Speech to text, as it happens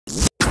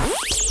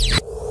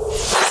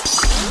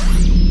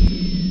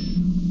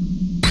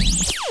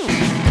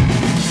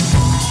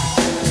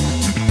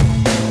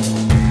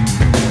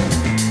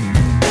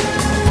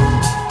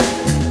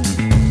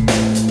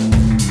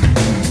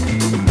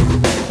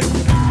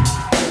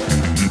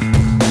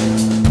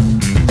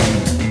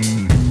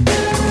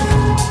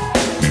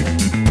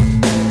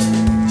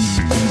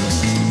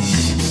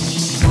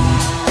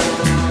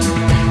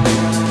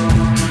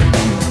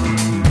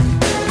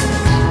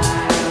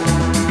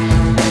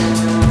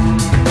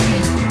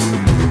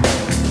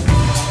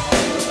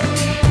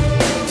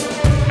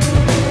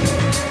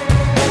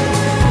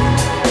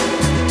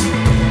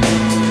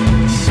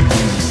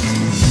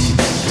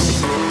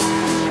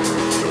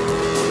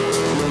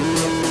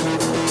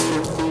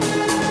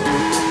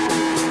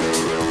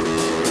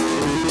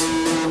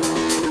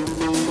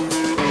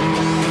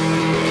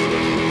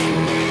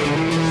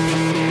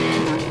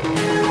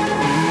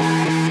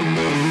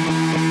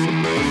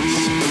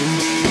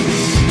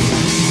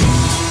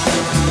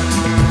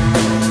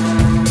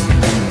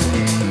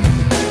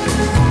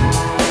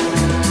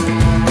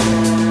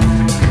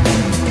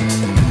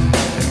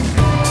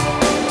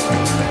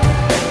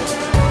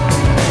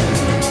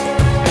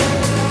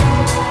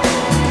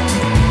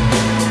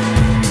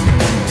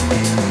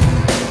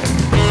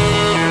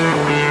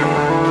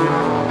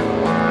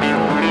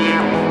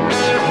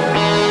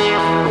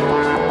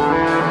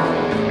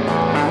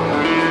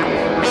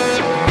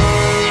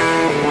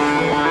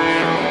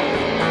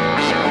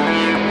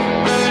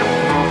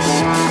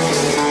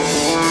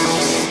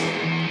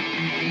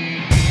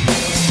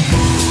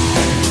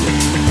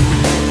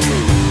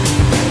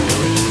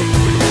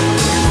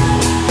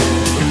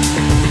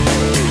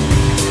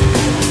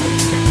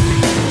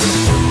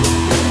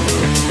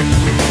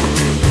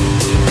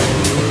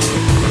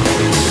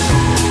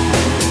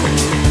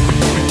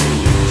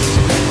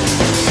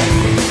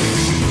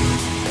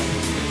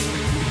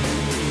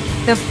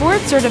The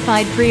Ford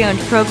Certified Pre-Owned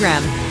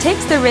program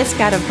takes the risk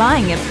out of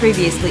buying a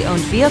previously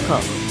owned vehicle.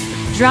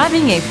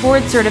 Driving a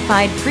Ford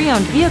Certified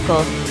Pre-Owned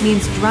vehicle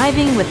means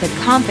driving with the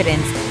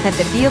confidence that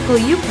the vehicle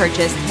you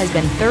purchased has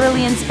been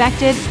thoroughly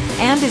inspected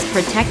and is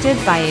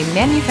protected by a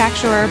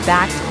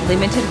manufacturer-backed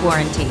limited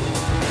warranty.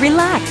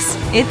 Relax,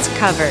 it's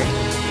covered.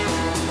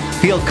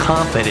 Feel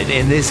confident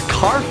in this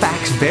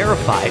CARFAX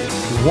verified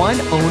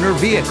one-owner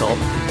vehicle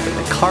with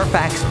the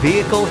CARFAX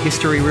Vehicle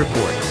History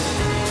Report.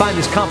 Find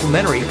this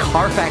complimentary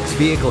CARFAX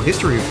Vehicle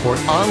History Report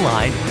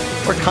online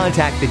or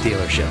contact the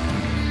dealership.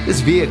 This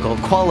vehicle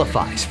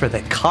qualifies for the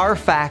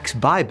CARFAX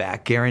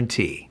buyback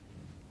guarantee.